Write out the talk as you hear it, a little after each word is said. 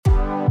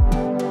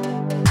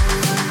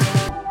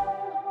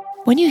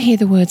When you hear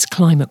the words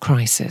climate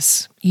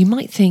crisis, you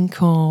might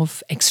think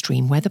of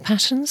extreme weather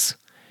patterns,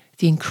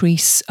 the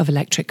increase of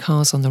electric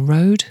cars on the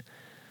road,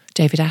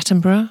 David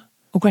Attenborough,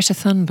 or Greta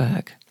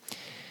Thunberg.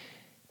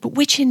 But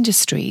which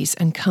industries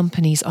and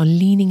companies are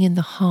leaning in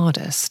the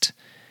hardest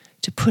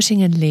to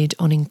putting a lid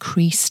on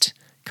increased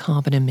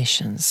carbon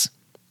emissions?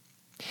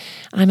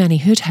 I'm Annie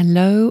Hood.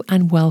 Hello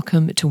and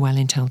welcome to Well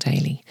Intel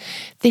Daily.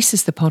 This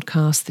is the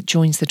podcast that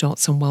joins the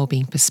dots on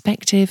wellbeing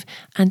perspective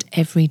and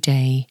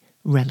everyday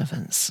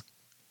relevance.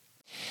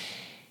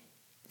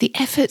 The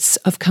efforts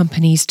of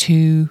companies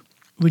to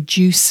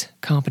reduce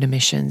carbon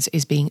emissions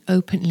is being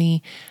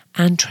openly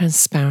and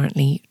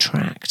transparently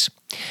tracked.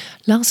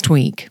 Last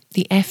week,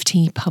 the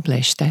FT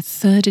published their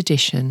third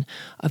edition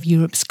of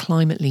Europe's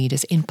Climate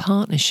Leaders in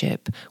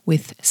partnership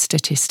with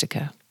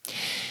Statista.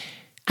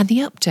 And the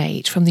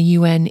update from the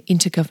UN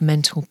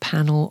Intergovernmental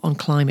Panel on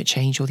Climate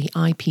Change, or the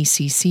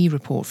IPCC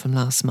report from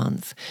last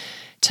month,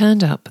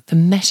 turned up the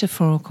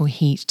metaphorical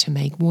heat to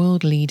make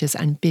world leaders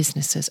and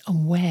businesses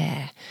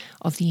aware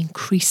of the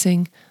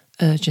increasing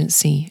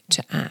urgency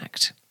to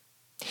act.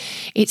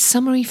 Its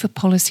summary for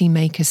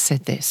policymakers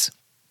said this: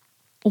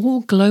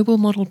 all global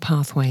model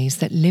pathways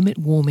that limit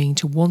warming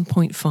to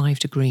 1.5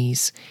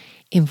 degrees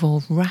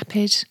involve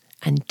rapid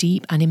and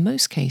deep, and in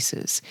most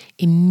cases,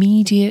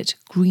 immediate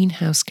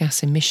greenhouse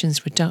gas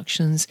emissions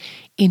reductions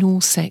in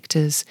all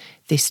sectors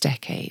this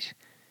decade,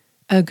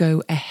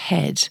 ergo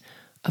ahead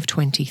of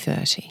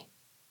 2030.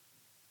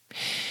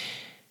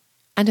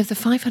 And of the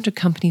 500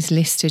 companies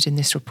listed in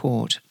this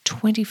report,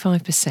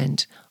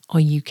 25% are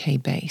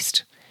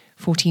UK-based,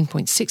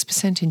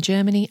 14.6% in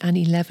Germany and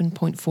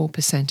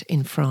 11.4%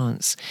 in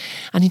France.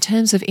 And in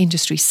terms of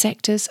industry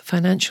sectors,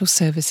 financial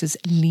services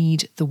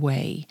lead the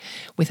way,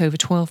 with over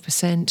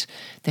 12%,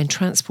 then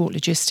transport,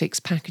 logistics,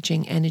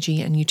 packaging,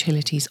 energy and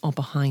utilities are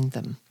behind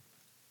them.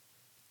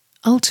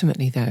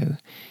 Ultimately, though,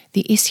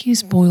 the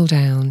issues boil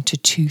down to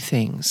two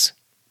things: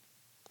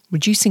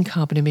 reducing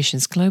carbon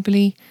emissions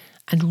globally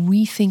and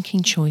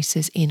rethinking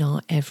choices in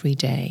our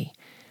everyday.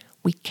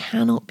 We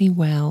cannot be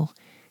well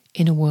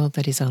in a world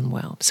that is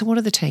unwell. So what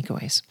are the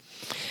takeaways?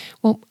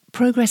 Well,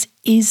 progress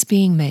is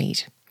being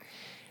made,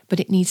 but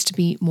it needs to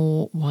be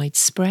more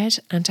widespread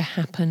and to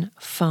happen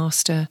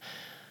faster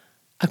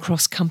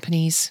across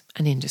companies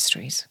and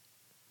industries.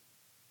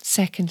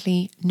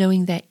 Secondly,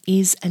 knowing there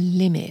is a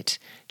limit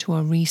to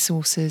our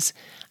resources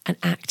and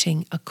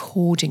acting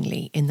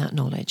accordingly in that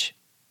knowledge.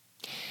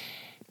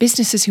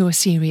 Businesses who are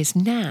serious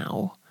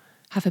now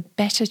have a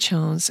better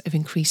chance of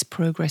increased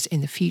progress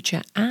in the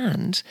future,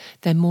 and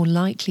they're more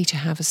likely to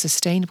have a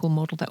sustainable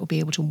model that will be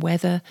able to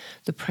weather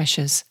the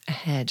pressures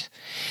ahead.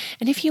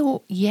 And if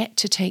you're yet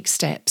to take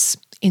steps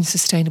in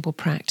sustainable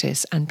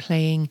practice and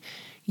playing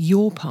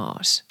your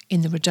part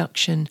in the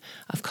reduction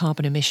of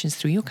carbon emissions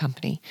through your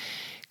company,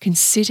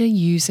 consider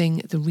using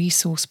the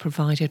resource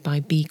provided by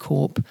B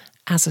Corp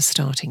as a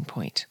starting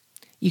point.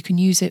 You can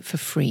use it for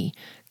free.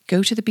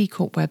 Go to the B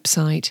Corp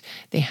website.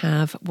 They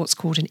have what's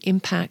called an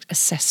impact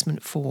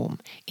assessment form.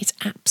 It's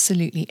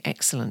absolutely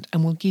excellent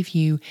and will give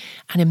you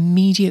an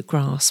immediate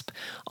grasp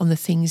on the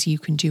things you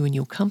can do in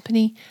your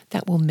company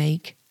that will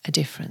make a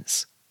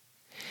difference.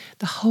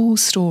 The whole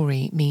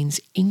story means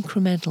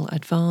incremental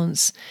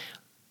advance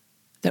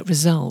that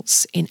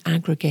results in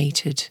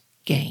aggregated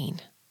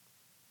gain.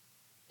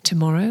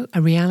 Tomorrow,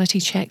 a reality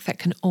check that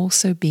can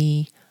also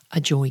be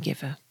a joy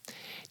giver.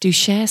 Do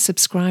share,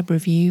 subscribe,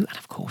 review, and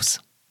of course,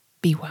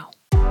 be well.